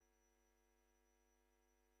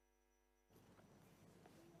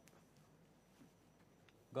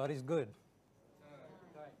God is good.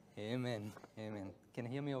 Amen. Amen. Can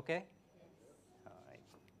you hear me okay? All right.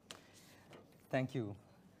 Thank you,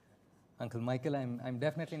 Uncle Michael. I'm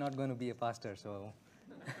definitely not going to be a pastor, so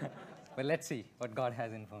but let's see what God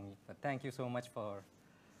has in for me. But thank you so much for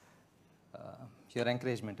your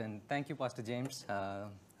encouragement, and thank you, Pastor James.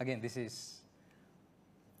 Again, this is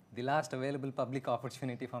the last available public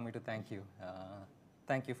opportunity for me to thank you.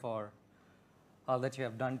 Thank you for all that you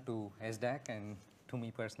have done to SDAC and to me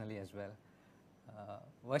personally as well.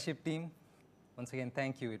 Worship team, once again,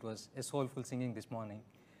 thank you. It was a soulful singing this morning.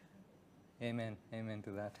 Amen. Amen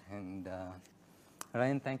to that. And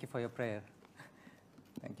Ryan, thank you for your prayer.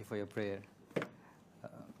 Thank you for your prayer.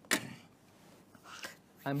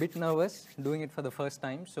 I'm a bit nervous doing it for the first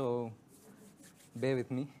time, so bear with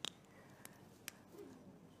me.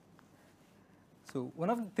 So one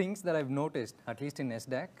of the things that I've noticed, at least in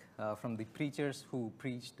SDAC, from the preachers who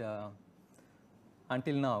preached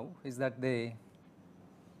until now, is that they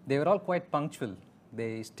were all quite punctual.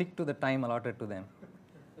 They stick to the time allotted to them.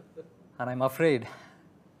 And I'm afraid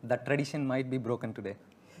that tradition might be broken today.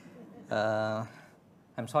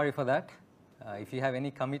 I'm sorry for that. If you have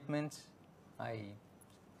any commitments, I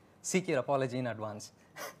seek your apology in advance.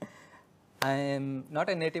 I am not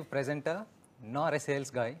a native presenter, nor a sales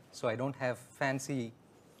guy, so I don't have fancy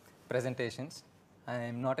presentations. I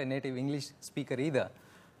am not a native English speaker either.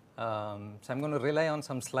 So I'm going to rely on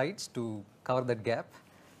some slides to cover that gap.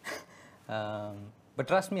 But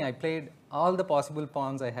trust me, I played all the possible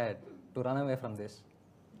pawns I had to run away from this.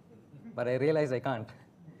 But I realize I can't.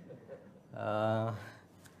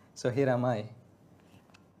 So here am I.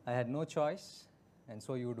 I had no choice, and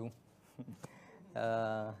so you do.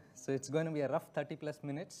 So it's going to be a rough 30 plus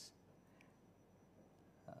minutes.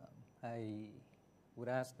 I would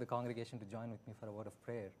ask the congregation to join with me for a word of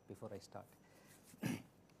prayer before I start.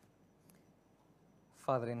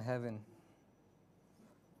 Father in heaven,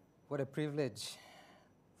 what a privilege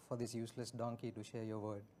for this useless donkey to share your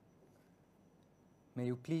word. May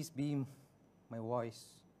you please be my voice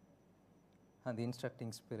and the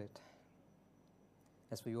instructing spirit.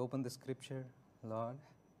 As we open the scripture, Lord,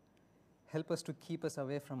 help us to keep us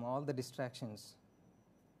away from all the distractions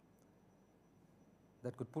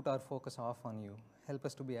that could put our focus off on you. Help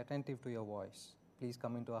us to be attentive to your voice. Please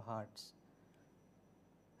come into our hearts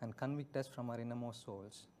and convict us from our innermost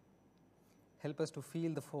souls. Help us to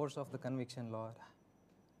feel the force of the conviction, Lord.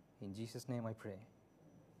 In Jesus' name I pray.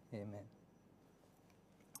 Amen.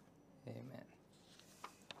 Amen.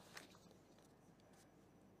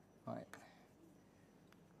 All right.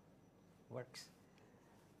 Works.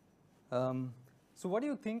 So what do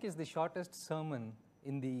you think is the shortest sermon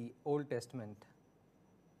in the Old Testament?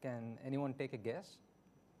 Can anyone take a guess?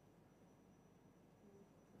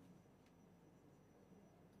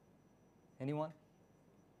 Anyone?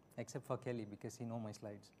 Except for Kelly, because he knows my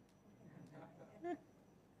slides.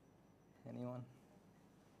 Anyone?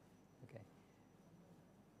 Okay.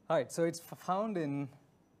 All right, so it's found in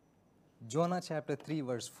Jonah chapter 3,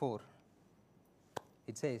 verse 4.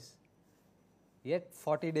 It says, "Yet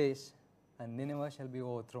 40 days, and Nineveh shall be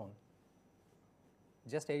overthrown."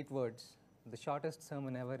 Just 8 words, the shortest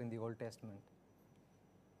sermon ever in the Old Testament.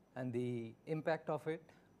 And the impact of it,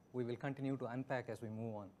 we will continue to unpack as we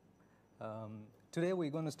move on. Today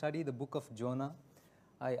we're going to study the book of Jonah.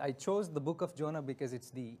 I chose the book of Jonah because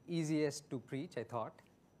it's the easiest to preach, I thought,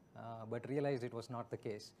 but realized it was not the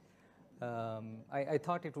case. I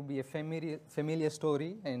thought it would be a familiar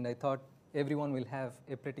story, and I thought everyone will have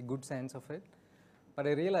a pretty good sense of it. But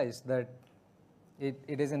I realized that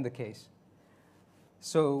it isn't the case.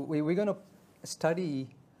 So we're going to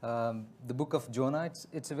study the book of Jonah.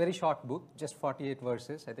 It's a very short book, just 48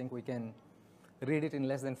 verses. I think we can read it in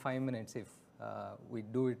less than 5 minutes if we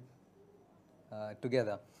do it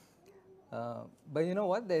together. But you know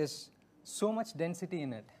what? There's so much density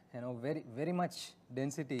in it, very, very much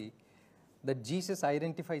density, that Jesus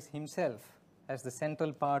identifies himself as the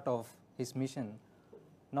central part of his mission,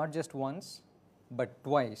 not just once, but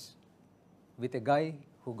twice, with a guy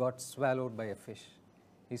who got swallowed by a fish.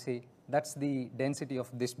 You see, that's the density of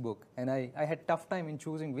this book. And I had tough time in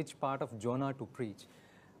choosing which part of Jonah to preach.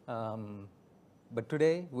 But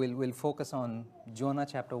today we'll focus on Jonah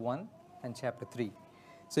chapter 1 and chapter 3.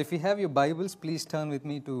 So if you have your Bibles, please turn with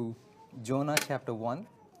me to Jonah chapter 1.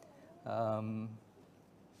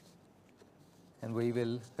 And we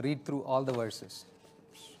will read through all the verses.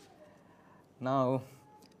 Now,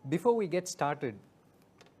 before we get started,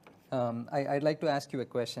 I'd like to ask you a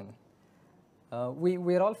question.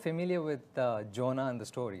 We're all familiar with Jonah and the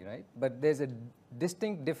story, right? But there's a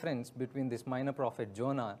distinct difference between this minor prophet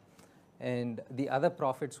Jonah and the other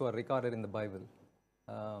prophets who are recorded in the Bible.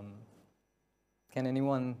 Um, can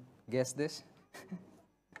anyone guess this?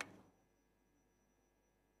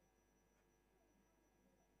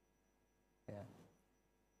 Yeah.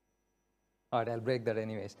 All right, I'll break that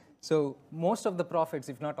anyways. So most of the prophets,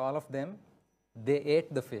 if not all of them, they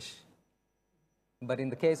ate the fish. But in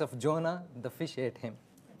the case of Jonah, the fish ate him.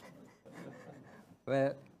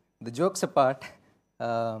 Well, the jokes apart,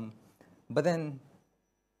 but then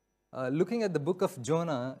looking at the book of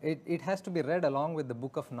Jonah, it has to be read along with the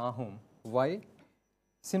book of Nahum. Why?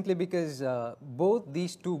 Simply because both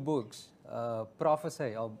these two books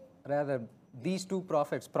prophesy, or rather, these two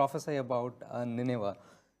prophets prophesy about Nineveh.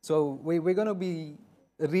 So we're going to be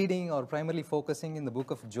reading or primarily focusing in the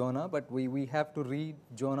book of Jonah, but we have to read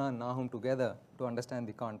Jonah and Nahum together to understand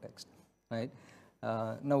the context, right?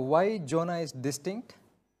 Now, why Jonah is distinct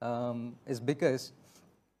is because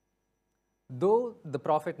though the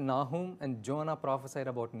prophet Nahum and Jonah prophesied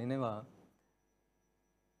about Nineveh,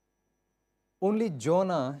 only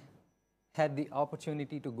Jonah had the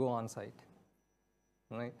opportunity to go on site,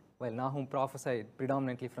 right? While Nahum prophesied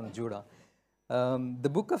predominantly from Judah. The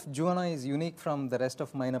book of Jonah is unique from the rest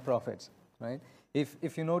of minor prophets, right?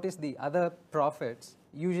 If you notice the other prophets,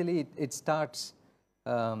 usually it starts,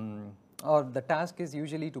 or the task is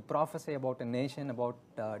usually to prophesy about a nation, about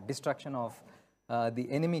destruction of the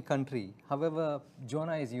enemy country. However,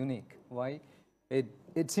 Jonah is unique. Why?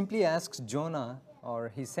 It simply asks Jonah,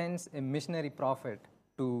 or he sends a missionary prophet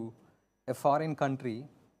to a foreign country,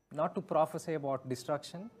 not to prophesy about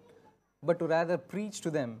destruction, but to rather preach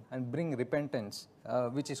to them and bring repentance,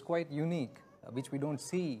 which is quite unique, which we don't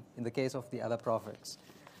see in the case of the other prophets.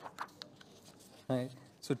 Right?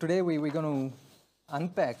 So today we're going to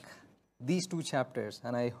unpack these two chapters,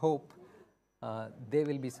 and I hope there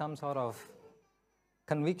will be some sort of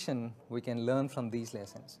conviction we can learn from these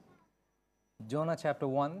lessons. Jonah chapter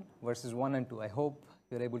 1, verses 1 and 2. I hope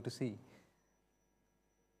you're able to see.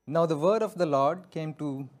 Now the word of the Lord came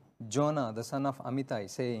to Jonah, the son of Amittai,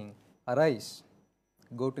 saying, Arise,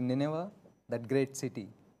 go to Nineveh, that great city,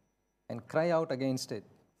 and cry out against it,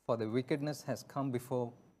 for the wickedness has come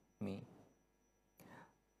before me.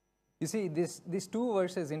 You see, these two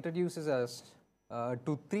verses introduces us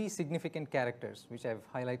to three significant characters, which I've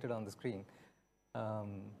highlighted on the screen.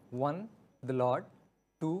 One, the Lord;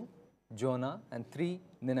 two, Jonah; and three,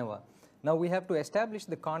 Nineveh. Now we have to establish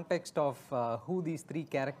the context of who these three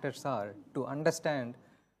characters are to understand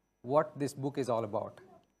what this book is all about.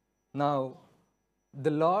 Now,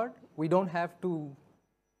 the Lord, we don't have to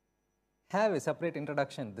have a separate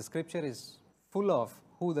introduction. The scripture is full of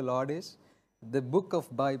who the Lord is. The book of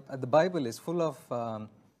the Bible is full of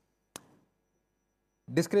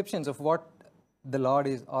descriptions of what the Lord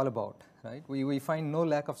is all about, right? We find no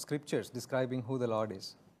lack of scriptures describing who the Lord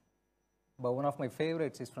is. But one of my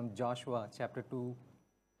favorites is from Joshua chapter 2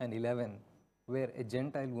 and 11, where a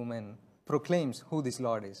Gentile woman proclaims who this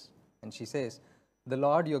Lord is. And she says, the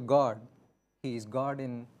Lord your God, He is God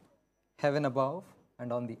in heaven above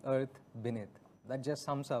and on the earth beneath. That just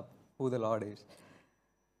sums up who the Lord is.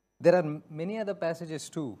 There are many other passages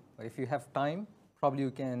too. If you have time, probably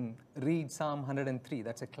you can read Psalm 103.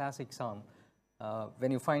 That's a classic psalm.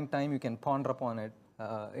 When you find time, you can ponder upon it.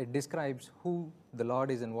 It describes who the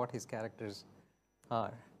Lord is and what His characters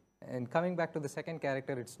are. And coming back to the second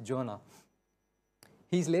character, it's Jonah.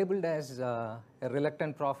 He's labeled as a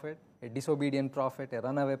reluctant prophet, a disobedient prophet, a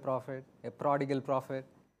runaway prophet, a prodigal prophet,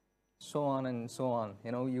 so on and so on.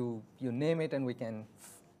 You know, you name it and we can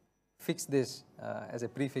fix this as a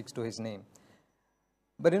prefix to his name.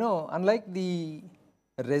 But you know, unlike the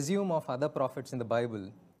resume of other prophets in the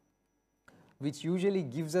Bible, which usually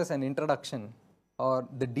gives us an introduction or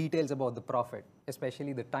the details about the prophet,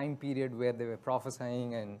 especially the time period where they were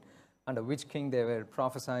prophesying and under which king they were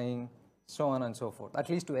prophesying, so on and so forth, at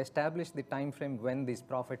least to establish the time frame when these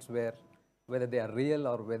prophets were, whether they are real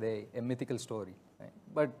or whether they a mythical story. Right?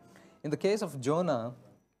 But in the case of Jonah,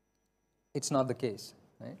 it's not the case.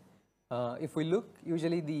 Right? If we look,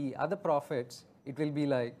 usually the other prophets, it will be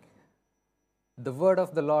like, the word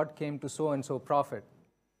of the Lord came to so-and-so prophet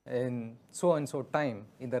in so-and-so time,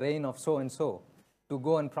 in the reign of so-and-so, to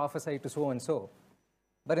go and prophesy to so-and-so.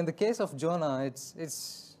 But in the case of Jonah,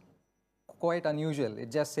 it's quite unusual. It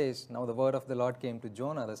just says, now the word of the Lord came to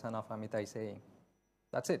Jonah, the son of Amittai, saying.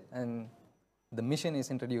 That's it. And the mission is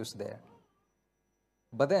introduced there.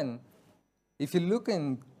 But then, if you look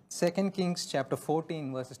in 2 Kings chapter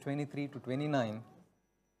 14, verses 23 to 29,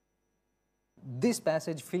 this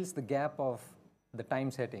passage fills the gap of the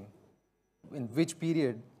time setting, in which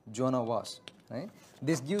period Jonah was. Right?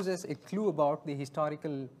 This gives us a clue about the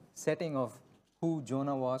historical setting of who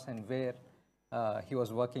Jonah was and where he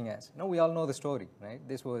was working as. We all know the story, right?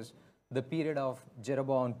 This was the period of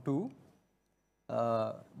Jeroboam II.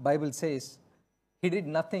 Bible says he did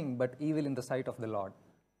nothing but evil in the sight of the Lord,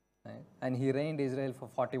 right? And he reigned Israel for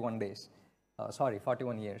 41 days.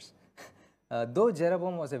 41 years. Though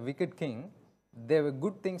Jeroboam was a wicked king, there were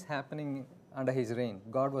good things happening under his reign.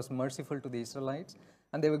 God was merciful to the Israelites,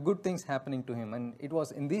 and there were good things happening to him. And it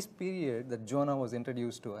was in this period that Jonah was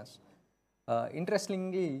introduced to us.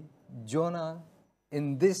 Interestingly, Jonah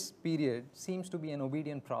in this period seems to be an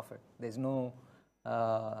obedient prophet. There's no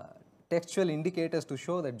textual indicators to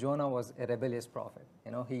show that Jonah was a rebellious prophet.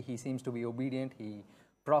 He seems to be obedient. He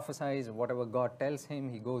prophesies whatever God tells him.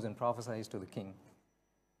 He goes and prophesies to the king.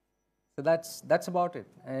 So that's about it.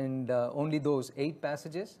 And only those 8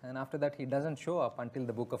 passages, and after that he doesn't show up until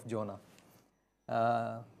the book of Jonah.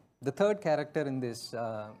 The third character in this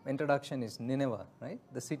introduction is Nineveh, right?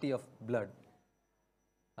 The city of blood.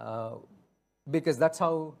 Because that's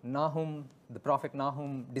how Nahum, the prophet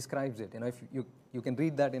Nahum, describes it. If you can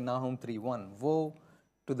read that in Nahum 3:1. Woe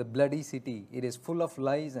to the bloody city. It is full of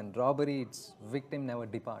lies and robbery. Its victim never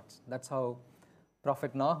departs. That's how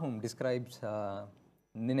prophet Nahum describes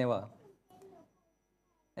Nineveh.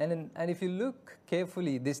 And if you look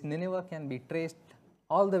carefully, this Nineveh can be traced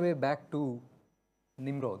all the way back to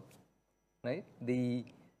Nimrod, right? The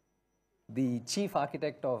chief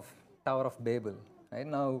architect of Tower of Babel, right?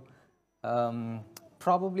 Now,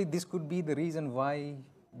 probably this could be the reason why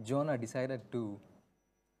Jonah decided to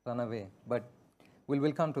run away, but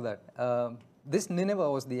we'll come to that. This Nineveh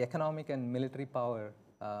was the economic and military power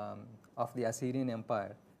of the Assyrian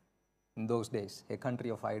Empire in those days, a country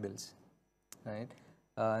of idols, right?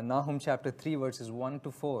 Nahum chapter 3 verses 1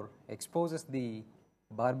 to 4 exposes the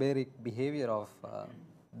barbaric behavior of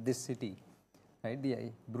this city, right?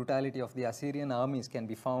 The brutality of the Assyrian armies can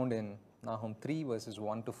be found in Nahum 3 verses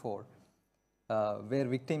 1 to 4, where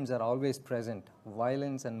victims are always present.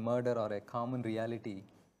 Violence and murder are a common reality.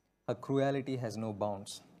 Her cruelty has no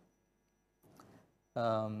bounds.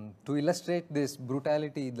 To illustrate this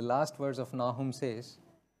brutality, the last verse of Nahum says,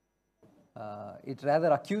 it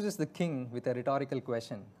rather accuses the king with a rhetorical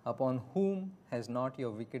question, upon whom has not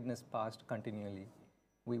your wickedness passed continually?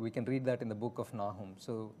 We can read that in the book of Nahum.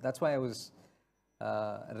 So that's why I was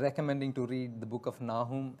recommending to read the book of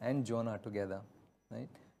Nahum and Jonah together, right?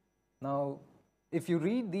 Now, if you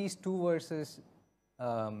read these 2 verses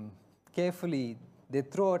carefully, they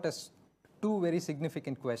throw at us 2 very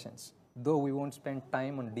significant questions, though we won't spend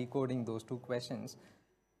time on decoding those 2 questions.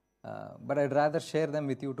 But I'd rather share them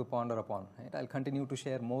with you to ponder upon. Right? I'll continue to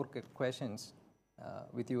share more questions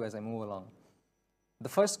with you as I move along. The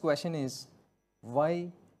first question is,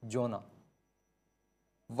 why Jonah?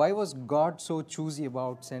 Why was God so choosy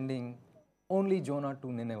about sending only Jonah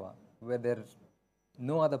to Nineveh? Were there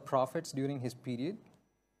no other prophets during his period?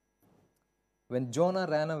 When Jonah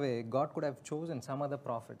ran away, God could have chosen some other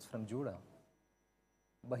prophets from Judah.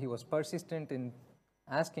 But he was persistent in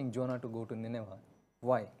asking Jonah to go to Nineveh.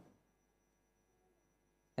 Why?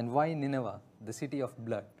 And why Nineveh, the city of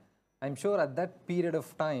blood? I'm sure at that period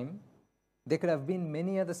of time, there could have been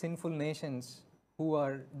many other sinful nations who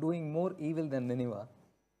are doing more evil than Nineveh.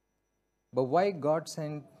 But why God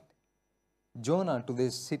sent Jonah to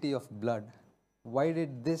this city of blood? Why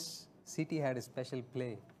did this city had a special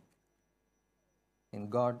play in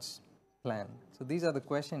God's plan? So these are the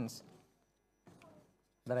questions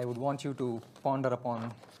that I would want you to ponder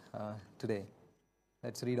upon today.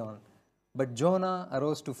 Let's read on. But Jonah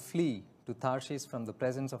arose to flee to Tarshish from the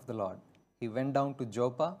presence of the Lord. He went down to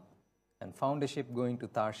Joppa and found a ship going to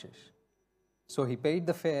Tarshish. So he paid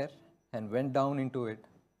the fare and went down into it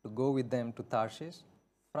to go with them to Tarshish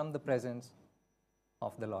from the presence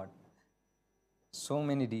of the Lord. So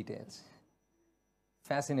many details.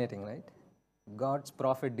 Fascinating, right? God's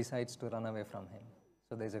prophet decides to run away from him.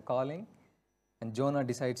 So there's a calling, and Jonah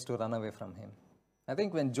decides to run away from him. I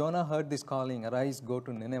think when Jonah heard this calling, arise, go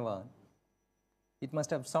to Nineveh, it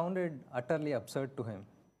must have sounded utterly absurd to him.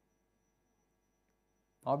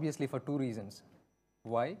 Obviously for 2 reasons.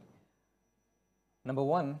 Why? Number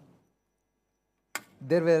 1,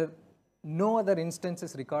 there were no other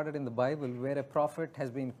instances recorded in the Bible where a prophet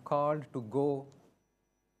has been called to go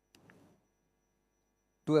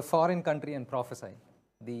to a foreign country and prophesy.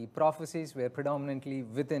 The prophecies were predominantly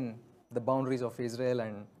within the boundaries of Israel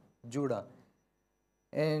and Judah.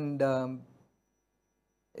 And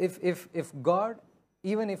if God,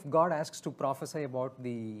 even if God asks to prophesy about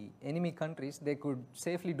the enemy countries, they could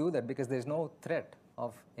safely do that because there's no threat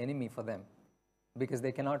of enemy for them, because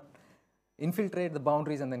they cannot infiltrate the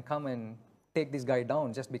boundaries and then come and take this guy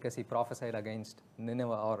down just because he prophesied against Nineveh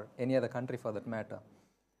or any other country for that matter.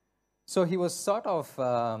 So he was sort of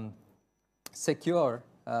secure,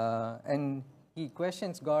 and he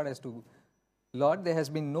questions God as to, Lord, there has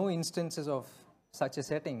been no instances of such a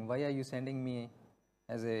setting. Why are you sending me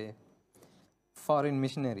as a foreign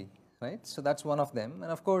missionary, right? So that's one of them.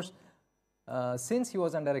 And of course, since he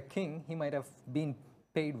was under a king, he might have been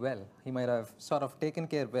paid well. He might have sort of taken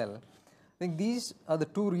care well. I think these are the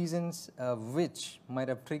two reasons which might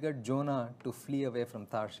have triggered Jonah to flee away from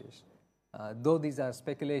Tarshish. Though these are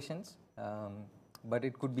speculations, but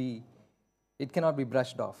it cannot be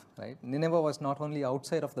brushed off, right? Nineveh was not only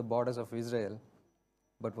outside of the borders of Israel,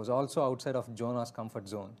 but was also outside of Jonah's comfort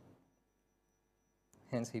zone.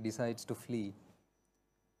 Hence, he decides to flee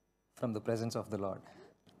from the presence of the Lord.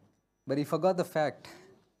 But he forgot the fact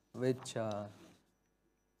which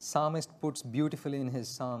psalmist puts beautifully in his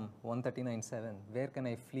Psalm 139:7. Where can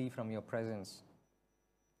I flee from your presence?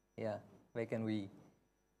 Yeah, where can we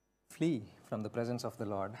flee from the presence of the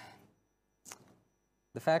Lord?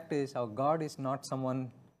 The fact is, our God is not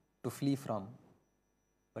someone to flee from,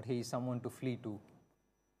 but he is someone to flee to.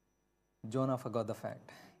 Jonah forgot the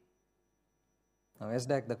fact. Now,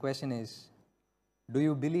 SDAC, the question is, do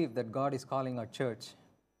you believe that God is calling our church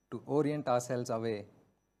to orient ourselves away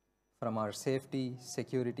from our safety,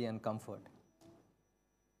 security, and comfort?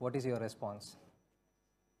 What is your response?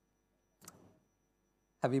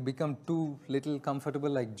 Have you become too little comfortable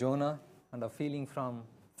like Jonah and are fleeing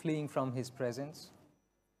from his presence?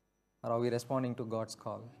 Or are we responding to God's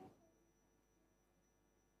call?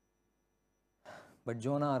 But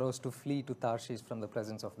Jonah arose to flee to Tarshish from the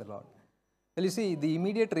presence of the Lord. Well, you see, the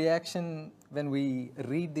immediate reaction when we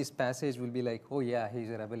read this passage will be like, oh yeah, he's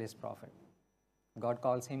a rebellious prophet. God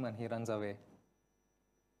calls him and he runs away.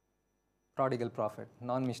 Prodigal prophet,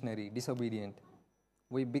 non-missionary, disobedient.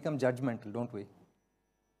 We become judgmental, don't we?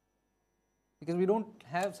 Because we don't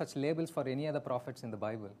have such labels for any other prophets in the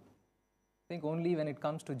Bible. I think only when it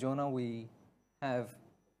comes to Jonah we have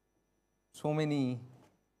so many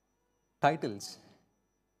titles.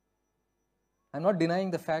 I'm not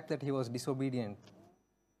denying the fact that he was disobedient.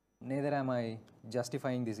 Neither am I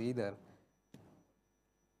justifying this either.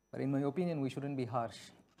 But in my opinion, we shouldn't be harsh.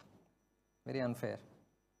 Very unfair.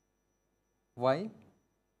 Why?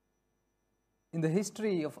 In the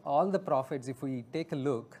history of all the prophets, if we take a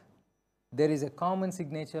look, there is a common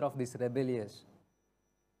signature of this rebellious.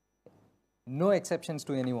 No exceptions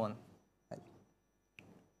to anyone.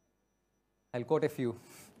 I'll quote a few.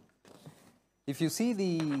 If you see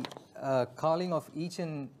the calling of each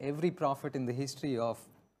and every prophet in the history of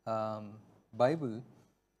Bible,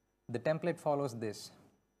 the template follows this.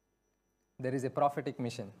 There is a prophetic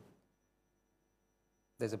mission.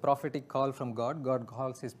 There's a prophetic call from God. God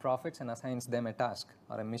calls his prophets and assigns them a task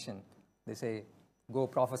or a mission. They say, go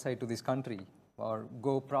prophesy to this country, or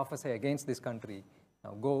go prophesy against this country.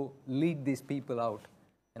 Now go lead these people out.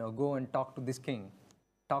 Go and talk to this king.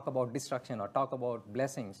 Talk about destruction or talk about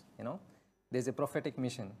blessings. There's a prophetic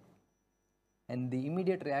mission. And the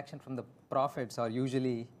immediate reaction from the prophets are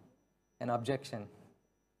usually an objection,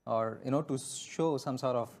 or to show some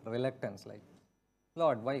sort of reluctance, like,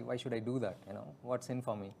 Lord, why should I do that? What's in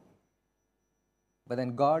for me? But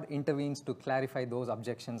then God intervenes to clarify those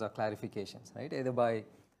objections or clarifications, right? Either by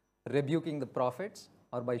rebuking the prophets,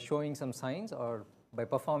 or by showing some signs, or by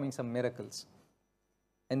performing some miracles.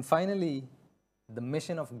 And finally, the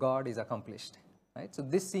mission of God is accomplished, right? So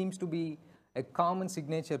this seems to be a common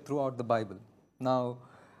signature throughout the Bible. Now,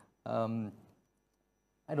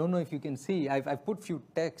 I don't know if you can see, I've put few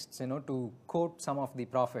texts, to quote some of the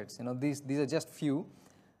prophets. These are just few.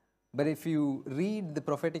 But if you read the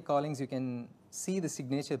prophetic callings, you can see the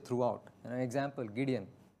signature throughout. Example, Gideon,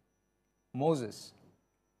 Moses,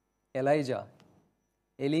 Elijah,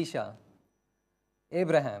 Elisha,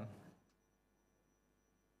 Abraham.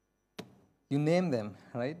 You name them,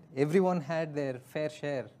 right? Everyone had their fair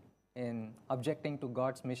share in objecting to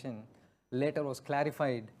God's mission. Later was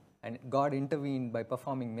clarified, and God intervened by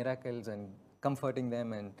performing miracles and comforting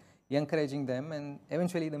them and encouraging them, and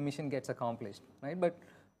eventually the mission gets accomplished, right? But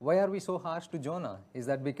why are we so harsh to Jonah? Is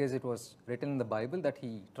that because it was written in the Bible that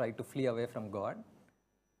he tried to flee away from God?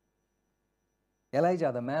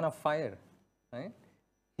 Elijah, the man of fire, right?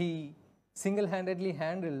 He single-handedly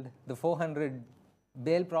handled the 400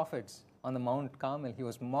 Baal prophets on the Mount Carmel. He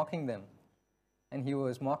was mocking them, and he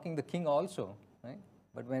was mocking the king also, right?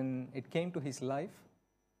 But when it came to his life,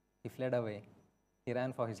 he fled away. He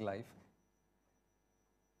ran for his life.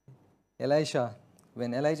 Elisha,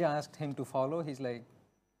 when Elijah asked him to follow, he's like,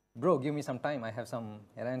 bro, give me some time. I have some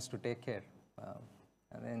errands to take care.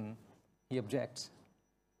 And then he objects.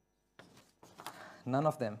 None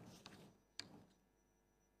of them.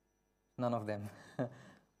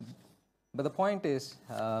 But the point is,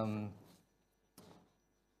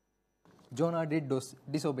 Jonah did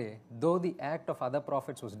disobey. Though the act of other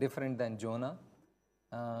prophets was different than Jonah,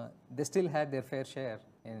 they still had their fair share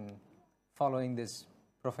in following this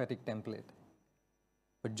prophetic template.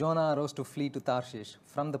 But Jonah arose to flee to Tarshish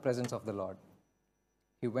from the presence of the Lord.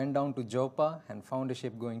 He went down to Joppa and found a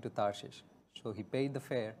ship going to Tarshish. So he paid the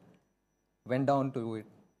fare, went down to it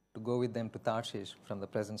to go with them to Tarshish from the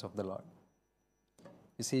presence of the Lord.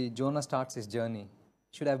 You see, Jonah starts his journey.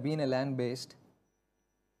 Should have been a land-based,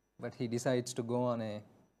 but he decides to go on a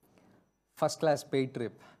first-class paid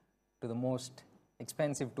trip to the most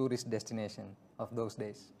expensive tourist destination of those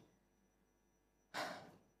days.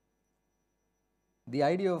 The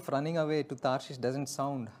idea of running away to Tarshish doesn't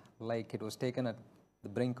sound like it was taken at the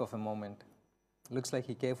brink of a moment. Looks like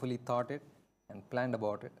he carefully thought it and planned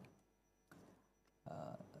about it.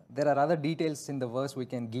 There are other details in the verse we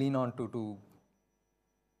can glean on to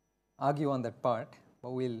argue on that part,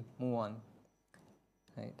 but we'll move on.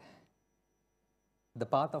 Right? The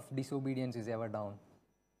path of disobedience is ever down.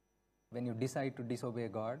 When you decide to disobey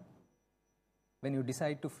God, when you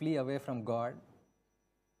decide to flee away from God,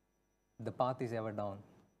 the path is ever down.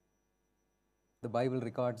 The Bible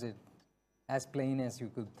records it as plain as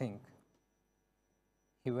you could think.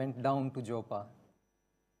 He went down to Joppa,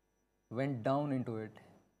 went down into it.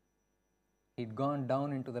 He'd gone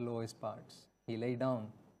down into the lowest parts. He lay down.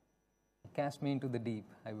 He cast me into the deep.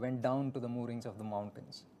 I went down to the moorings of the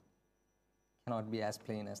mountains. Cannot be as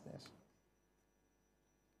plain as this.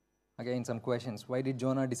 Again, some questions. Why did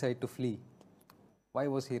Jonah decide to flee? Why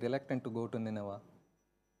was he reluctant to go to Nineveh?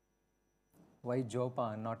 Why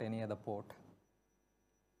Joppa and not any other port?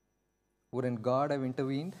 Wouldn't God have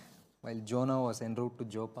intervened while Jonah was en route to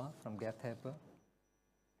Joppa from Gath-hepher?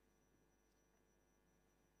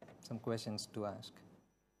 Some questions to ask.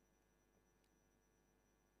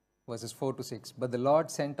 Verses 4 to 6. But the Lord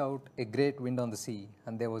sent out a great wind on the sea,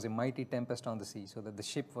 and there was a mighty tempest on the sea, so that the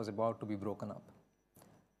ship was about to be broken up.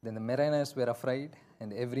 Then the mariners were afraid,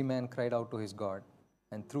 and every man cried out to his God,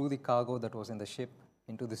 and threw the cargo that was in the ship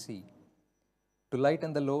into the sea, to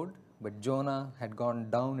lighten the load. But Jonah had gone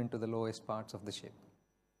down into the lowest parts of the ship,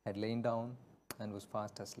 had lain down, and was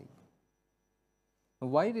fast asleep.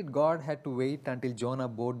 Why did God have to wait until Jonah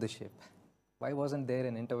boarded the ship? Why wasn't there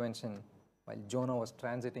an intervention while Jonah was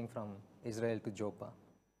transiting from Israel to Joppa?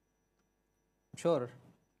 I'm sure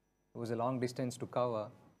it was a long distance to cover.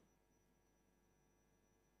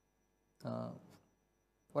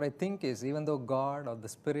 What I think is, even though God or the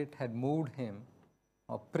Spirit had moved him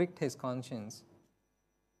or pricked his conscience,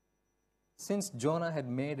 since Jonah had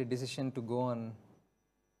made a decision to go on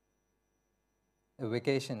a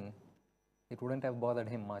vacation, it wouldn't have bothered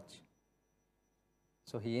him much.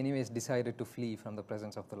 So he anyways decided to flee from the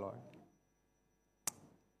presence of the Lord.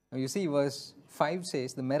 Now you see, verse 5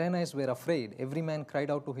 says, the mariners were afraid. Every man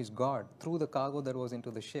cried out to his God, threw the cargo that was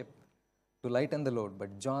into the ship to lighten the load.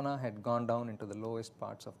 But Jonah had gone down into the lowest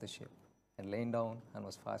parts of the ship and lain down and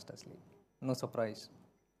was fast asleep. No surprise.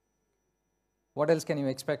 What else can you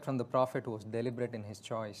expect from the prophet who was deliberate in his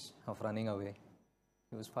choice of running away?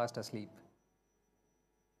 He was fast asleep.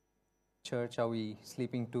 Church, are we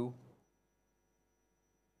sleeping too?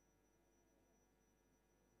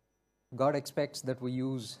 God expects that we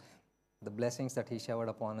use the blessings that He showered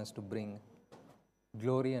upon us to bring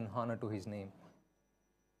glory and honor to His name,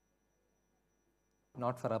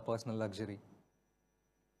 not for our personal luxury.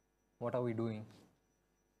 What are we doing?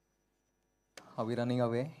 Are we running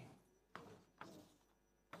away?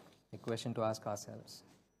 A question to ask ourselves.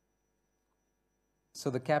 So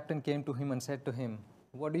the captain came to him and said to him,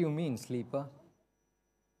 what do you mean, sleeper?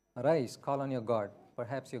 Arise, call on your God.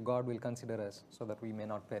 Perhaps your God will consider us so that we may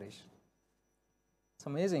not perish. It's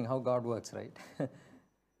amazing how God works, right?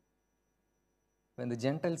 When the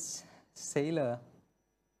gentle sailor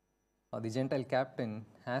or the gentle captain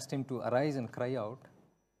asked him to arise and cry out,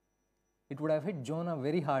 it would have hit Jonah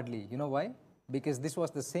very hardly. You know why? Because this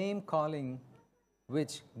was the same calling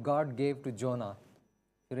which God gave to Jonah.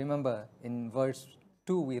 You remember in verse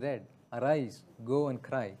 2 we read, arise, go and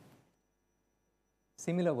cry.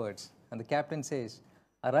 Similar words. And the captain says,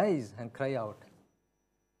 arise and cry out.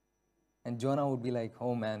 And Jonah would be like,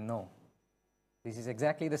 oh man, no. This is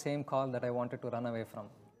exactly the same call that I wanted to run away from.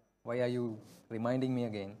 Why are you reminding me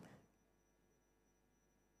again?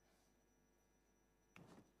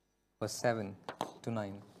 Verse 7 to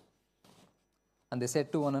 9. And they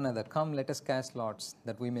said to one another, come, let us cast lots,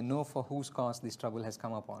 that we may know for whose cause this trouble has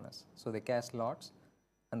come upon us. So they cast lots,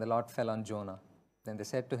 and the lot fell on Jonah. Then they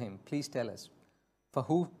said to him, please tell us, for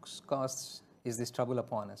whose cause is this trouble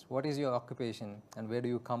upon us? What is your occupation, and where do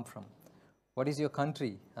you come from? What is your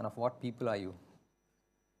country, and of what people are you?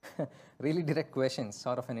 Really direct questions,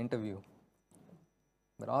 sort of an interview.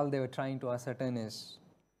 But all they were trying to ascertain is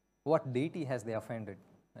what deity has they offended,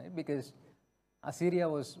 right? Because Assyria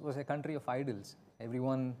was a country of idols.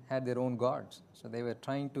 Everyone had their own gods. So they were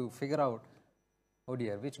trying to figure out, oh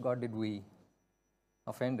dear, which god did we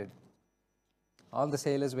offended? All the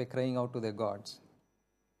sailors were crying out to their gods.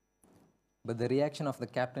 But the reaction of the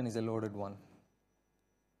captain is a loaded one.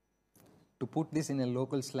 To put this in a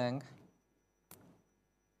local slang,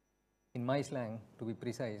 in my slang, to be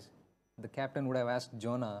precise, the captain would have asked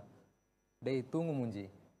Jonah, "Dey tungu munji,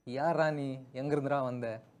 yaar ni engrundra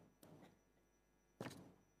vanda?"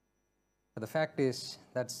 But the fact is,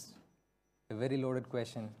 that's a very loaded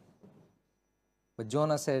question. But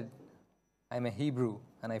Jonah said, "I'm a Hebrew,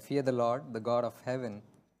 and I fear the Lord, the God of heaven,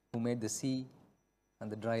 who made the sea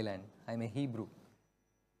and the dry land." I'm a Hebrew.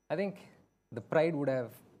 I think the pride would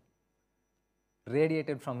have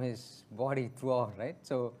radiated from his body throughout, right?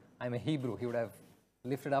 So, I'm a Hebrew. He would have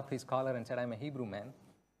lifted up his collar and said, "I'm a Hebrew man."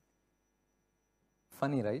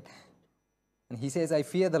 Funny, right? And he says, "I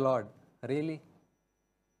fear the Lord." Really?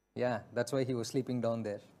 Yeah, that's why he was sleeping down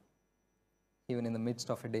there, even in the midst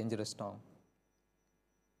of a dangerous storm.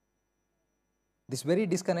 This very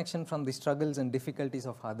disconnection from the struggles and difficulties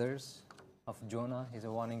of others, of Jonah, is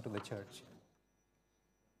a warning to the church.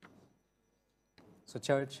 So,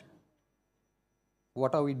 church,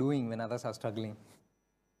 what are we doing when others are struggling?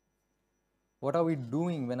 What are we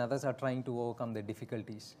doing when others are trying to overcome their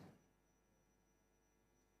difficulties?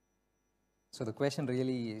 So the question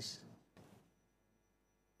really is,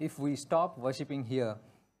 if we stop worshipping here,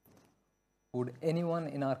 would anyone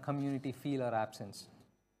in our community feel our absence?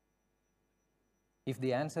 If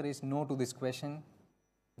the answer is no to this question,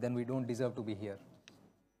 then we don't deserve to be here.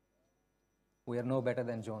 We are no better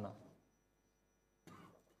than Jonah.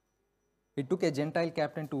 It took a Gentile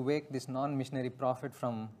captain to wake this non-missionary prophet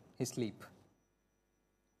from his sleep.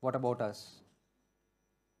 What about us?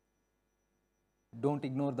 Don't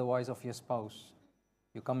ignore the voice of your spouse,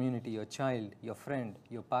 your community, your child, your friend,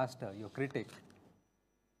 your pastor, your critic,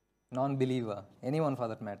 non-believer, anyone for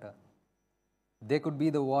that matter. They could be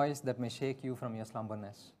the voice that may shake you from your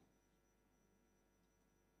slumberness.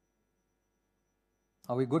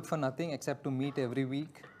 Are we good for nothing except to meet every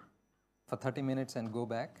week for 30 minutes and go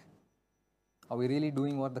back? Are we really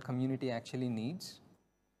doing what the community actually needs?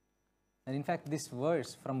 And in fact, this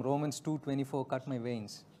verse from Romans 2:24 cut my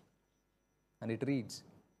veins. And it reads,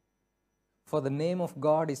 "For the name of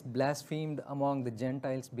God is blasphemed among the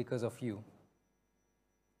Gentiles because of you,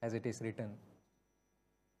 as it is written."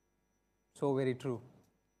 So very true.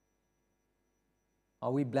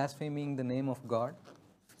 Are we blaspheming the name of God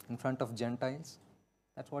in front of Gentiles?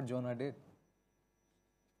 That's what Jonah did.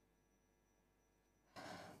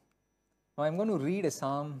 Now I'm going to read a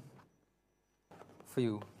psalm for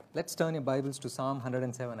you. Let's turn your Bibles to Psalm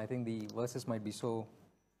 107. I think the verses might be so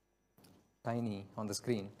tiny on the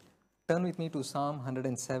screen. Turn with me to Psalm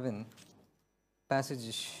 107,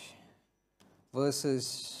 passage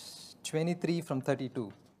verses 23 from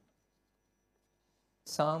 32.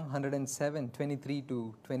 Psalm 107, 23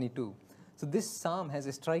 to 22. So this psalm has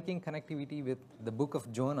a striking connectivity with the book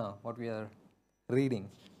of Jonah, what we are reading.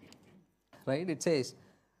 Right? It says,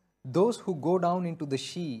 "Those who go down into the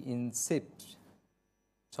sea in ships,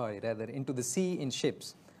 into the sea in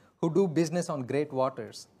ships, who do business on great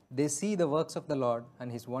waters, they see the works of the Lord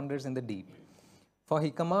and his wonders in the deep. For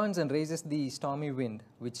he commands and raises the stormy wind,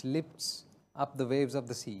 which lifts up the waves of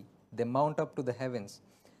the sea. They mount up to the heavens.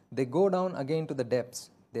 They go down again to the depths.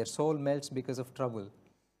 Their soul melts because of trouble.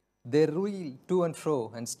 They reel to and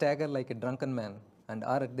fro and stagger like a drunken man and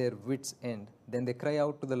are at their wits' end. Then they cry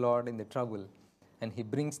out to the Lord in their trouble, and he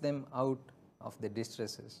brings them out of their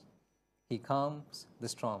distresses. He calms the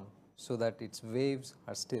storm so that its waves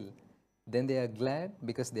are still. Then they are glad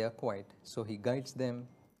because they are quiet. So he guides them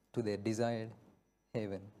to their desired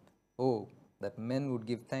haven." Oh, that men would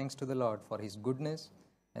give thanks to the Lord for his goodness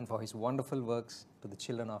and for his wonderful works to the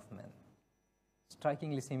children of men.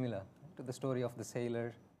 Strikingly similar to the story of the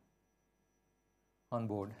sailor on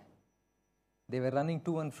board. They were running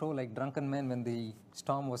to and fro like drunken men when the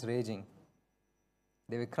storm was raging.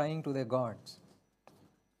 They were crying to their gods.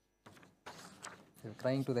 They were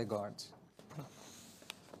crying to their gods.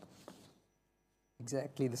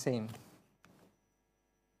 Exactly the same.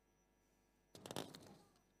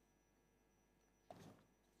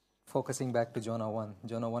 Focusing back to Jonah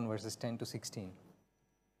 1 verses 10 to 16.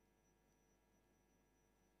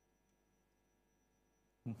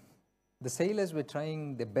 The sailors were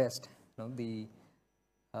trying their best. The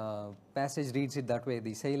passage reads it that way.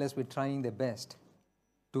 The sailors were trying their best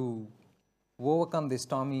to overcome the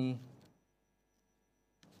stormy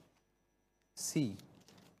sea.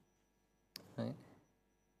 Right?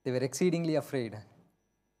 They were exceedingly afraid.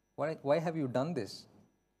 Why have you done this?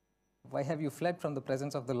 Why have you fled from the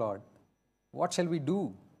presence of the Lord? What shall we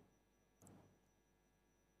do?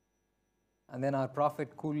 And then our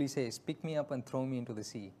prophet coolly says, pick me up and throw me into the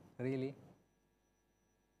sea. Really?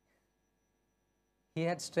 He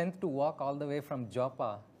had strength to walk all the way from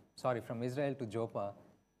Israel to Joppa,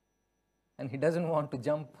 and he doesn't want to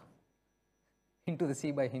jump into the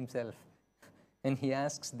sea by himself. And he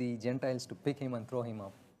asks the Gentiles to pick him and throw him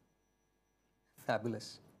up.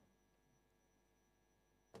 Fabulous.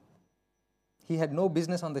 He had no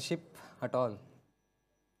business on the ship at all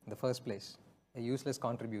in the first place, a useless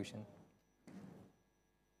contribution.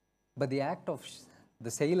 But the act of the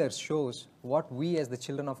sailors shows what we as the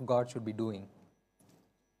children of God should be doing.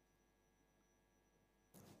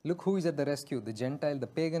 Look who is at the rescue. The Gentile, the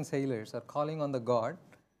pagan sailors are calling on the God,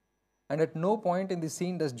 and at no point in this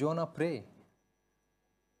scene does Jonah pray.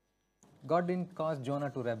 God didn't cause Jonah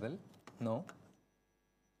to rebel, no.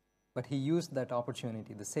 But he used that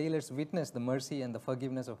opportunity. The sailors witnessed the mercy and the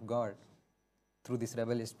forgiveness of God through this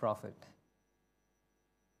rebellious prophet.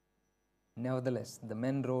 Nevertheless, the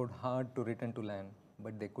men rowed hard to return to land,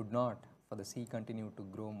 but they could not, for the sea continued to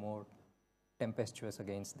grow more tempestuous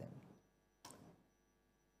against them.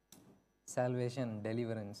 Salvation and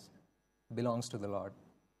deliverance belongs to the Lord.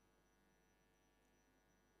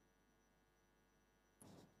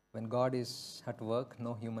 When God is at work,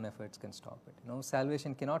 no human efforts can stop it. No,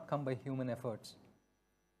 salvation cannot come by human efforts,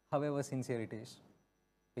 however sincere it is,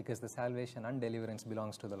 because the salvation and deliverance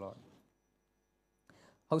belongs to the Lord.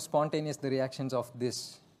 How spontaneous the reactions of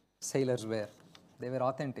these sailors were. They were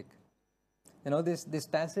authentic. This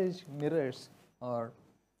passage mirrors or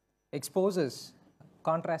exposes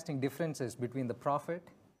contrasting differences between the prophet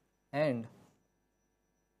and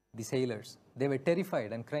the sailors. They were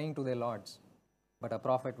terrified and crying to their lords, but a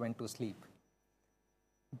prophet went to sleep.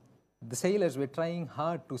 The sailors were trying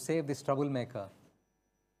hard to save this troublemaker,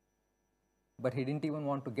 but he didn't even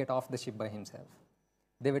want to get off the ship by himself.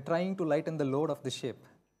 They were trying to lighten the load of the ship,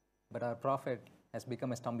 but our prophet has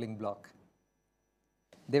become a stumbling block.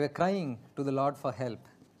 They were crying to the Lord for help,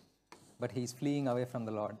 but he is fleeing away from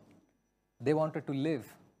the Lord. They wanted to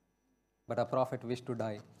live, but our prophet wished to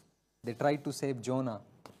die. They tried to save Jonah,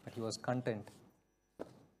 but he was content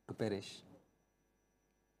to perish.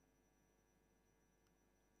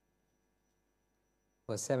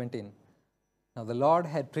 Verse 17. Now the Lord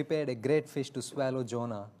had prepared a great fish to swallow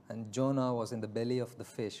Jonah, and Jonah was in the belly of the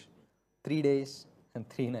fish 3 days and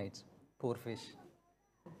 3 nights. Poor fish.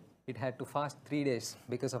 It had to fast 3 days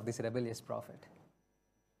because of this rebellious prophet.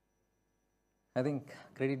 I think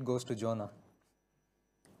credit goes to Jonah.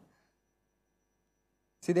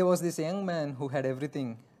 See, there was this young man who had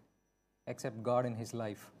everything except God in his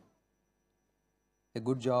life. A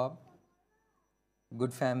good job,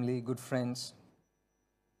 good family, good friends.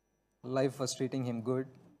 Life was treating him good.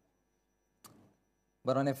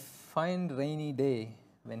 But on a fine rainy day,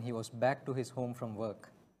 when he was back to his home from work,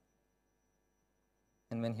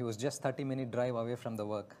 and when he was just 30-minute drive away from the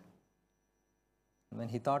work, when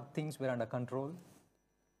he thought things were under control,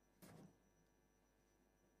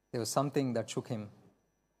 there was something that shook him.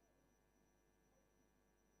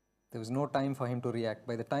 There was no time for him to react.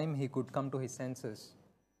 By the time he could come to his senses,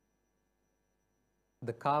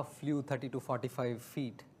 the calf flew 30 to 45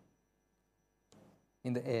 feet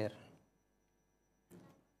in the air.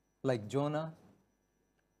 Like Jonah,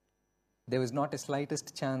 there was not a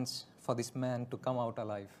slightest chance for this man to come out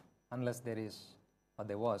alive unless there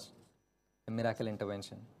was a miracle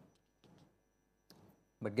intervention.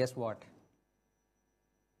 But guess what?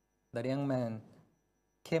 That young man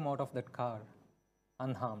came out of that car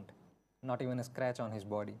unharmed, not even a scratch on his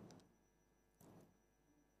body.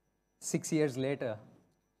 6 years later,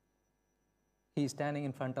 he is standing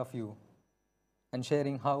in front of you and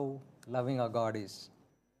sharing how loving our God is,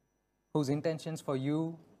 whose intentions for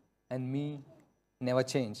you and me never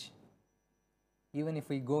change. Even if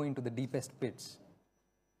we go into the deepest pits,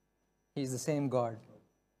 He is the same God,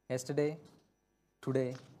 yesterday,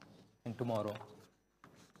 today, and tomorrow.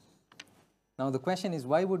 Now the question is,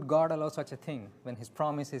 why would God allow such a thing when His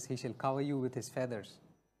promise is He shall cover you with His feathers?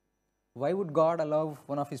 Why would God allow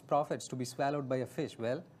one of His prophets to be swallowed by a fish?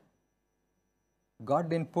 Well, God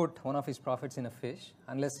didn't put one of His prophets in a fish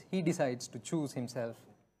unless He decides to choose Himself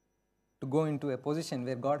to go into a position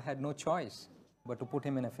where God had no choice but to put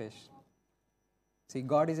Him in a fish. See,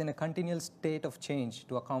 God is in a continual state of change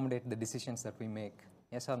to accommodate the decisions that we make.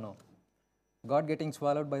 Yes or no? God getting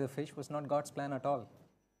swallowed by the fish was not God's plan at all.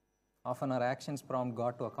 Often our actions prompt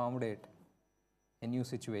God to accommodate a new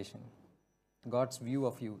situation. God's view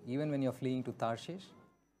of you, even when you're fleeing to Tarshish,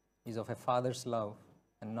 is of a father's love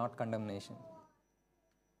and not condemnation.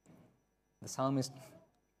 The psalmist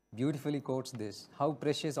beautifully quotes this: "How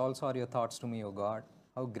precious also are your thoughts to me, O God!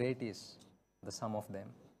 How great is the sum of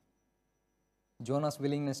them." Jonah's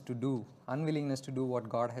unwillingness to do what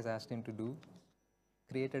God has asked him to do,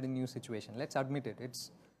 created a new situation. Let's admit it.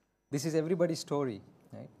 This is everybody's story,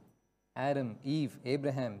 right? Adam, Eve,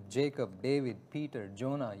 Abraham, Jacob, David, Peter,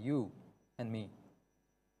 Jonah, you, and me.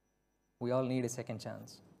 We all need a second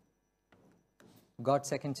chance. God's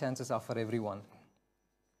second chances are for everyone.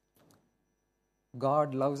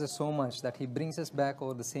 God loves us so much that He brings us back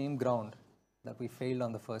over the same ground that we failed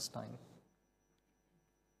on the first time.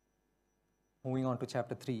 Moving on to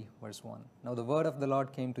chapter 3, verse 1. Now the word of the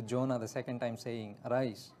Lord came to Jonah the second time, saying,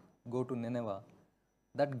 "Arise, go to Nineveh,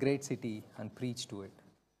 that great city, and preach to it."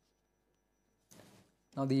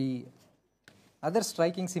 Now the other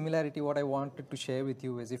striking similarity what I wanted to share with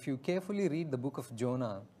you is, if you carefully read the book of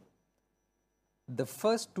Jonah, the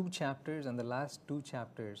first 2 chapters and the last 2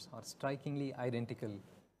 chapters are strikingly identical.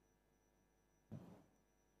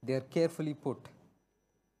 They are carefully put.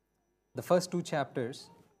 The first 2 chapters,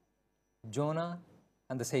 Jonah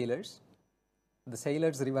and the sailors'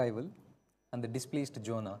 revival, and the displeased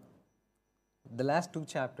Jonah. The last 2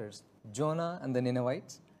 chapters, Jonah and the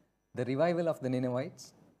Ninevites, the revival of the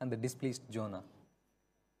Ninevites, and the displeased Jonah.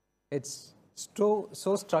 It's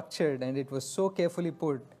so structured, and it was so carefully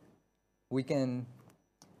put. We can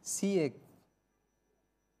see a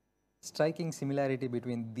striking similarity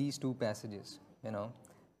between these 2 passages.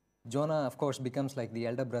 Jonah, of course, becomes like the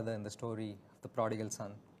elder brother in the story of the prodigal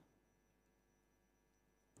son.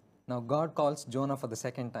 Now God calls Jonah for the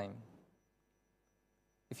second time.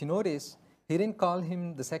 If you notice, He didn't call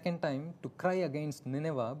him the second time to cry against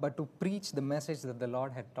Nineveh, but to preach the message that the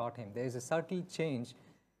Lord had taught him. There is a subtle change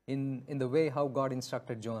in the way how God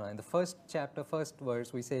instructed Jonah. In the first chapter, first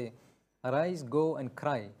verse, we say, "Arise, go and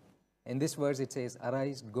cry." In this verse it says,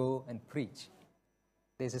 "Arise, go and preach."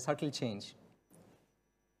 There's a subtle change.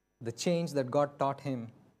 The change that God taught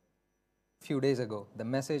him a few days ago, the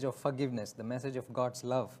message of forgiveness, the message of God's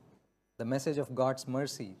love, the message of God's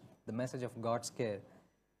mercy, the message of God's care.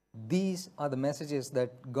 These are the messages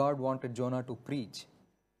that God wanted Jonah to preach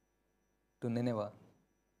to Nineveh.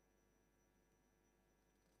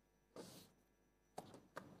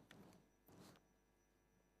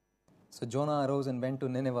 So Jonah arose and went to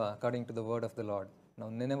Nineveh according to the word of the Lord. Now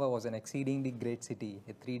Nineveh was an exceedingly great city,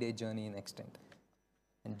 a 3-day journey in extent.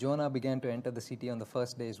 And Jonah began to enter the city on the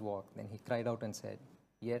first day's walk. Then he cried out and said,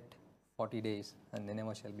 "Yet 40 days, and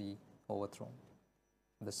Nineveh shall be overthrown."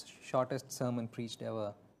 The shortest sermon preached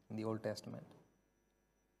ever in the Old Testament.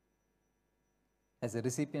 As a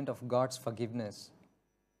recipient of God's forgiveness,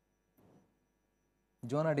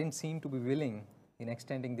 Jonah didn't seem to be willing in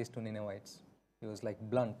extending this to Ninevites. He was like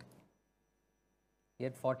blunt.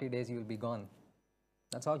 "Yet 40 days you will be gone."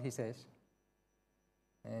 That's all he says.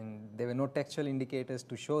 And there were no textual indicators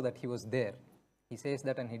to show that he was there. He says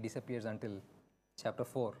that and he disappears until chapter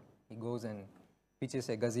 4. He goes and pitches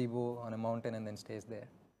a gazebo on a mountain and then stays there.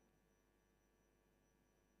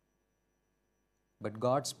 But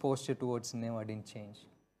God's posture towards Nineveh didn't change.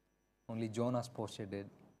 Only Jonah's posture did.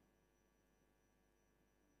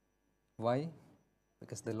 Why?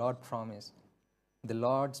 Because the Lord promised, "The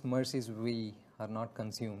Lord's mercies we are not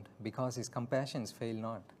consumed, because His compassions fail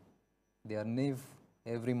not. They are new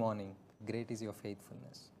every morning. Great is your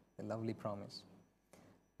faithfulness." A lovely promise.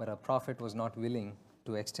 But our prophet was not willing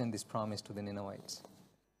to extend this promise to the Ninevites.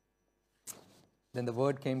 Then the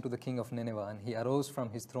word came to the king of Nineveh, and he arose from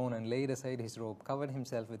his throne and laid aside his robe, covered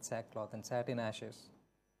himself with sackcloth, and sat in ashes.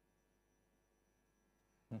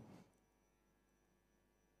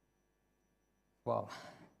 Wow.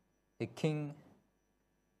 A king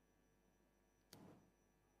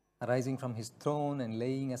arising from his throne and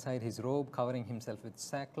laying aside his robe, covering himself with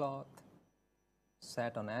sackcloth,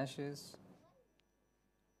 sat on ashes,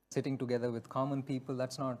 sitting together with common people.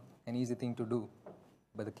 That's not an easy thing to do,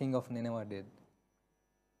 but the king of Nineveh did.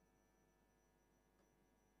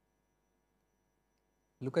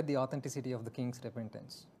 Look at the authenticity of the king's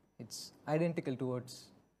repentance. It's identical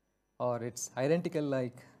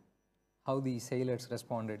like how the sailors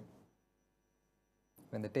responded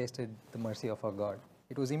when they tasted the mercy of our God.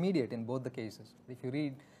 It was immediate in both the cases. If you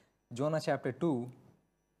read Jonah chapter 2,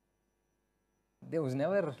 there was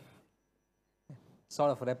never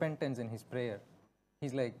sort of repentance in his prayer.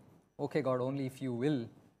 He's like, "Okay, God, only if you will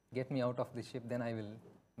get me out of the ship, then I will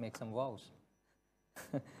make some vows."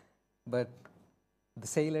 But the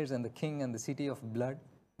sailors and the king and the city of blood,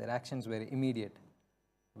 their actions were immediate.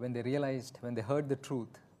 when they realized, when they heard the truth,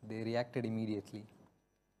 they reacted immediately.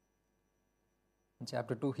 In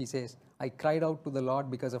chapter 2, he says, I cried out to the Lord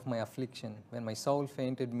because of my affliction. When my soul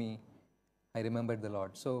fainted me, I remembered the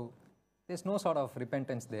Lord. So there's no sort of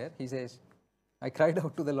repentance there. He says, I cried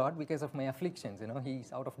out to the Lord because of my afflictions.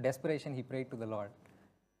 He's out of desperation, he prayed to the Lord.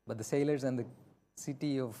 But the sailors and the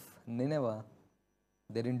city of Nineveh,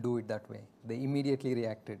 they didn't do it that way. They immediately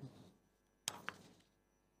reacted.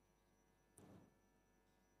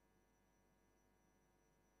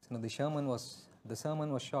 So the sermon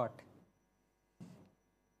was short,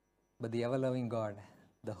 but the ever-loving God,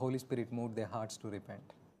 the Holy Spirit moved their hearts to repent.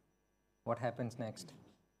 What happens next?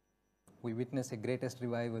 We witness a greatest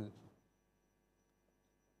revival,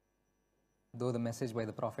 though the message by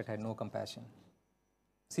the prophet had no compassion.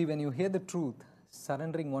 See, when you hear the truth,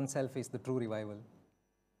 surrendering oneself is the true revival.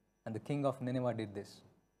 And the king of Nineveh did this.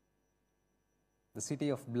 The city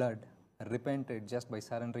of blood repented just by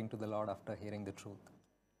surrendering to the Lord after hearing the truth.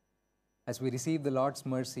 As we receive the Lord's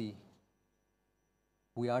mercy,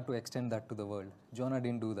 we are to extend that to the world. Jonah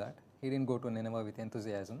didn't do that. He didn't go to Nineveh with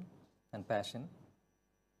enthusiasm and passion.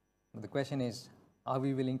 But the question is, are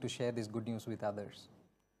we willing to share this good news with others?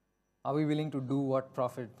 Are we willing to do what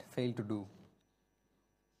prophet failed to do?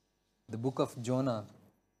 The book of Jonah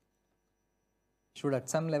should at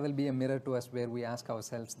some level be a mirror to us where we ask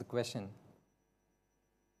ourselves the question,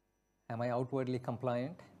 am I outwardly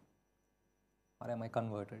compliant or am I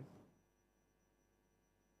converted?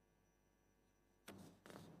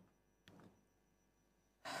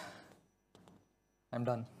 I'm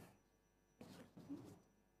done.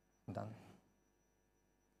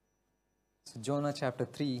 So Jonah chapter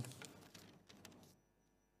 3,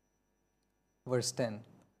 verse 10.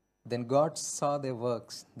 Then God saw their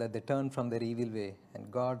works, that they turned from their evil way,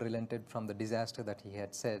 and God relented from the disaster that he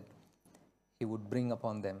had said he would bring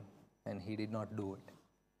upon them, and he did not do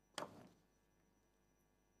it.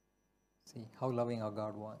 See how loving our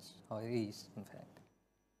God was, or is, in fact.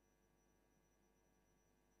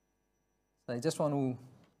 So I just want to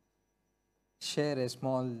share a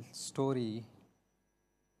small story,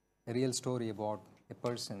 a real story about a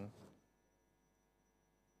person,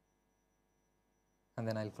 and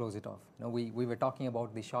then I'll close it off. We were talking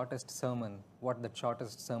about the shortest sermon, what the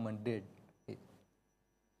shortest sermon did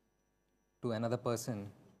to another person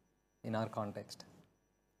in our context.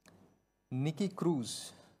 Nicky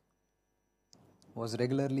Cruz was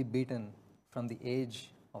regularly beaten from the age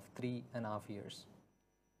of 3.5 years.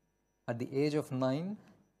 At the age of 9,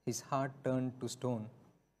 his heart turned to stone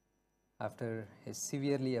after a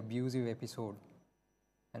severely abusive episode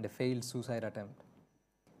and a failed suicide attempt.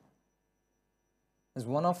 As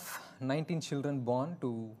one of 19 children born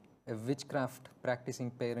to a witchcraft practicing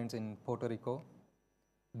parents in Puerto Rico,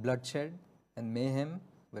 bloodshed and mayhem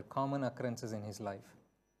were common occurrences in his life.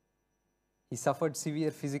 He suffered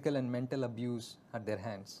severe physical and mental abuse at their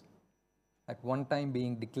hands, at one time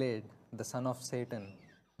being declared the son of Satan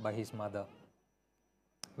by his mother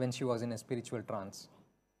when she was in a spiritual trance.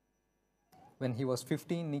 When he was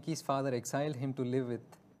 15, Nicky's father exiled him to live with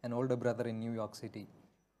an older brother in New York City.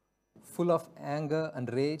 Full of anger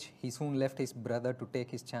and rage, he soon left his brother to take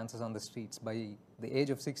his chances on the streets. By the age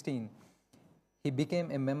of 16, he became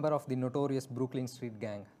a member of the notorious Brooklyn Street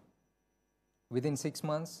Gang. Within 6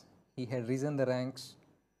 months, he had risen the ranks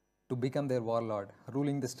to become their warlord,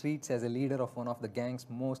 ruling the streets as a leader of one of the gangs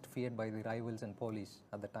most feared by the rivals and police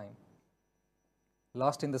at the time.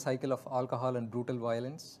 Lost in the cycle of alcohol and brutal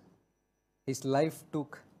violence, his life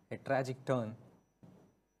took a tragic turn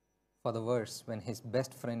for the worse when his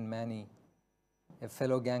best friend Manny, a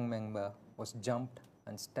fellow gang member, was jumped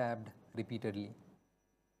and stabbed repeatedly.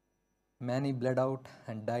 Manny bled out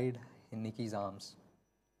and died in Nicky's arms.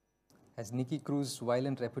 As Nicky Cruz's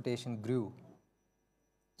violent reputation grew,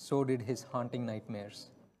 so did his haunting nightmares.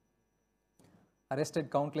 Arrested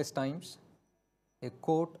countless times, a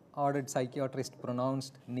court-ordered psychiatrist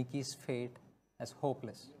pronounced Nicky's fate as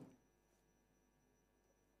hopeless.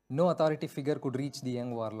 No authority figure could reach the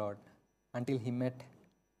young warlord until he met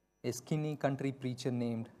a skinny country preacher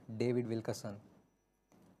named David Wilkerson.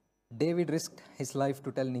 David risked his life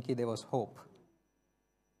to tell Nicky there was hope.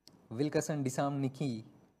 Wilkerson disarmed Nicky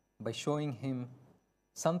by showing him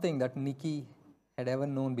something that Nicky had ever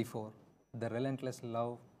known before, the relentless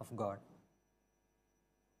love of God.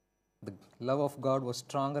 The love of God was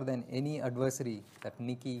stronger than any adversary that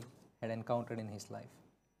Nicky had encountered in his life.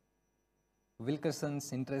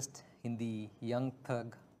 Wilkerson's interest in the young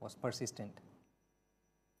thug was persistent.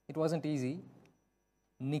 It wasn't easy.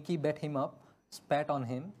 Nicky bet him up, spat on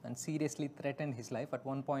him, and seriously threatened his life. At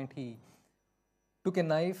one point, he took a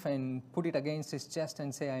knife and put it against his chest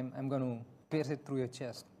and said, I'm going to pierce it through your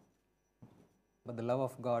chest. But the love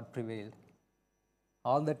of God prevailed.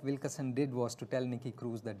 All that Wilkerson did was to tell Nicky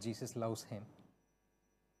Cruz that Jesus loves him.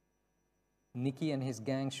 Nicky and his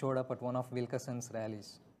gang showed up at one of Wilkerson's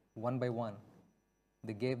rallies. One by one,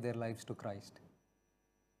 they gave their lives to Christ.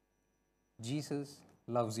 Jesus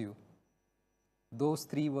loves you. Those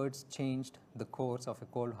 3 words changed the course of a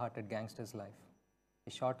cold-hearted gangster's life.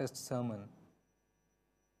 A shortest sermon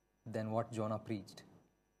than what Jonah preached.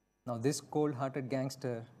 Now this cold-hearted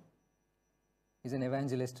gangster is an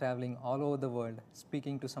evangelist traveling all over the world,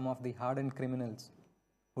 speaking to some of the hardened criminals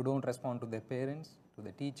who don't respond to their parents, to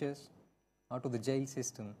their teachers, or to the jail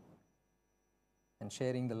system, and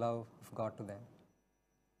sharing the love of God to them.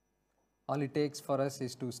 All it takes for us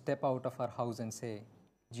is to step out of our house and say,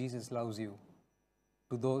 Jesus loves you,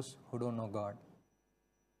 to those who don't know God.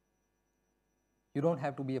 You don't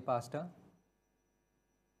have to be a pastor.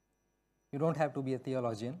 You don't have to be a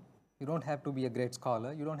theologian. You don't have to be a great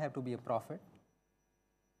scholar. You don't have to be a prophet.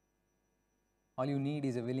 All you need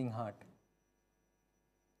is a willing heart.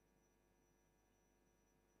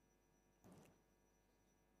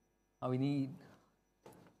 All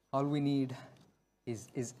we need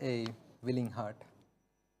is a willing heart.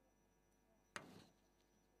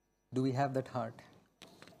 Do we have that heart?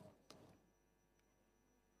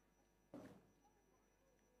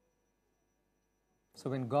 So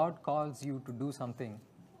when God calls you to do something,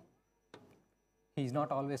 He is not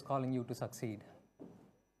always calling you to succeed.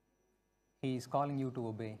 He is calling you to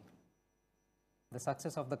obey. The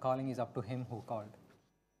success of the calling is up to Him who called,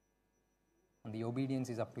 and the obedience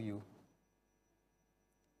is up to you.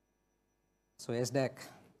 So SDAC,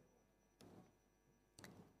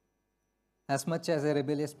 as much as a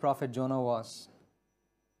rebellious prophet Jonah was,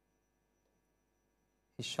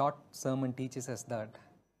 his short sermon teaches us that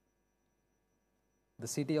the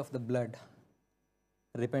city of the blood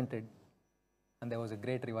repented, and there was a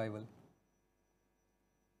great revival.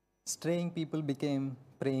 Straying people became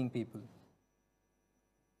praying people.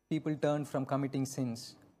 People turned from committing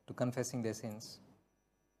sins to confessing their sins.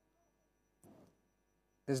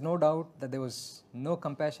 There's no doubt that there was no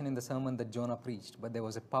compassion in the sermon that Jonah preached, but there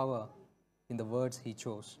was a power in the words he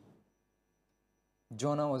chose.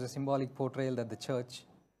 Jonah was a symbolic portrayal that the church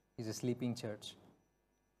is a sleeping church.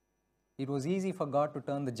 It was easy for God to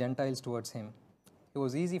turn the Gentiles towards Him. It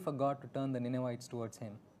was easy for God to turn the Ninevites towards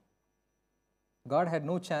Him. God had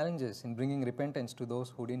no challenges in bringing repentance to those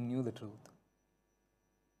who didn't know the truth.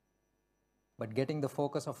 But getting the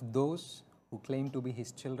focus of those who claim to be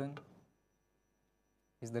His children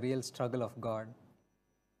is the real struggle of God.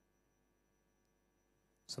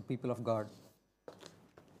 So, people of God,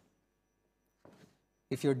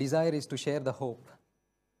 if your desire is to share the hope,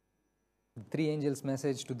 the 3 angels'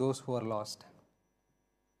 message to those who are lost,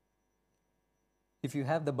 if you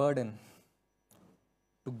have the burden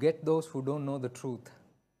to get those who don't know the truth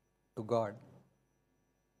to God,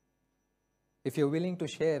 if you're willing to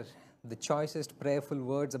share the choicest prayerful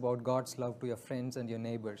words about God's love to your friends and your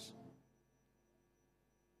neighbors,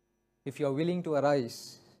 if you're willing to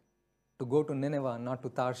arise to go to Nineveh, not to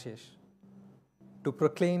Tarshish, to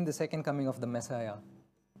proclaim the second coming of the Messiah,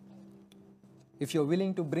 if you're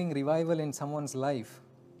willing to bring revival in someone's life,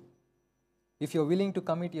 if you're willing to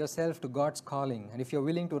commit yourself to God's calling, and if you're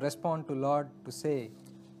willing to respond to Lord to say,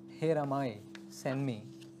 here am I, send me,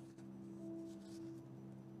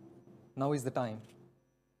 now is the time.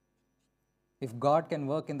 If God can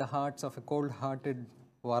work in the hearts of a cold-hearted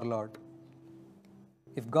warlord,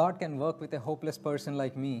 if God can work with a hopeless person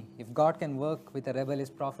like me, if God can work with a rebellious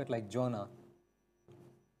prophet like Jonah,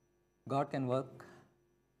 God can work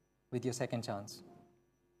with your second chance.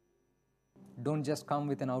 Don't just come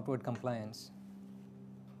with an outward compliance,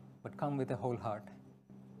 but come with a whole heart,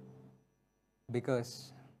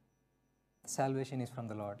 because salvation is from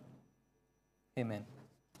the Lord. Amen.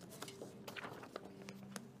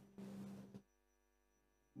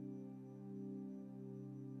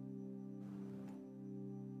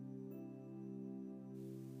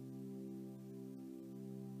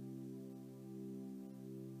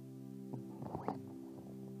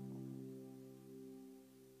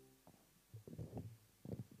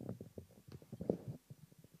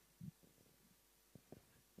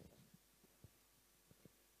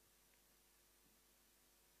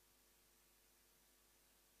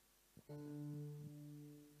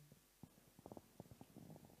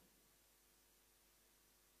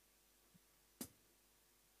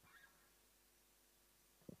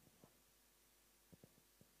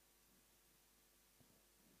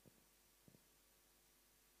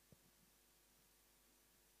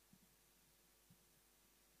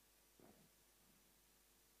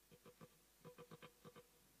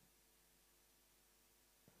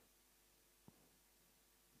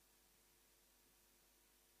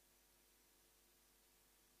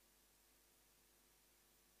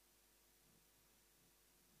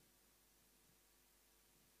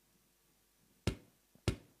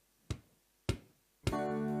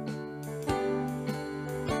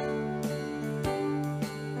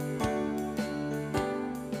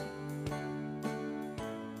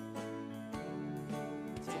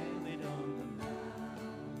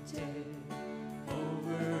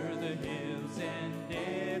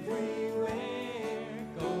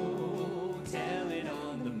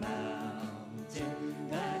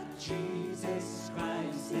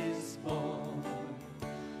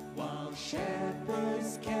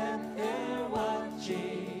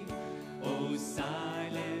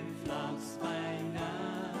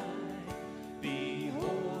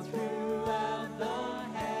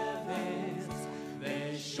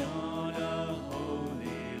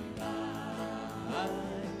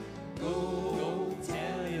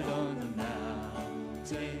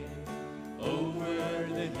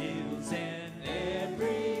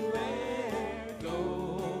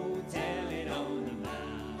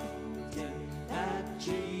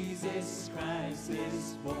 Jesus Christ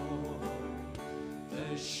is born.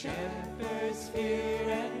 The shepherds fear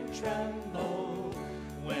and tremble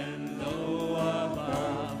when low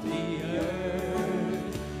above the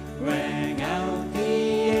earth rang out the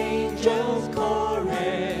angels'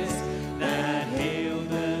 chorus that hailed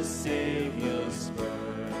the Savior's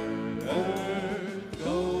birth.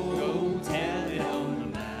 Go tell it on the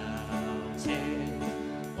mountain,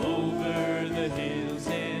 over the hills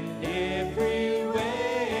and everywhere.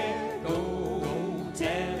 Go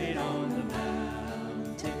tell it on the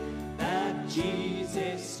mountain that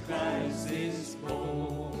Jesus Christ is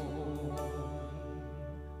born.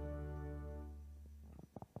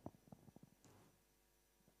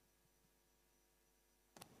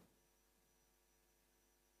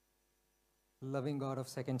 Loving God of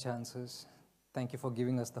second chances, thank you for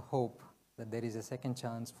giving us the hope that there is a second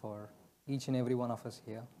chance for each and every one of us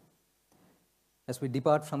here. As we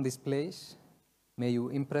depart from this place, may you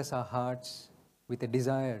impress our hearts with a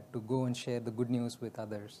desire to go and share the good news with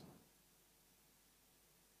others.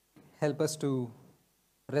 Help us to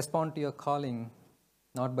respond to your calling,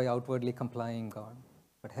 not by outwardly complying, God,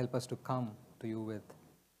 but help us to come to you with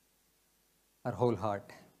our whole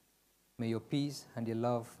heart. May your peace and your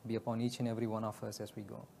love be upon each and every one of us as we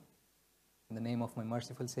go. In the name of my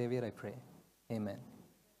merciful Savior, I pray. Amen.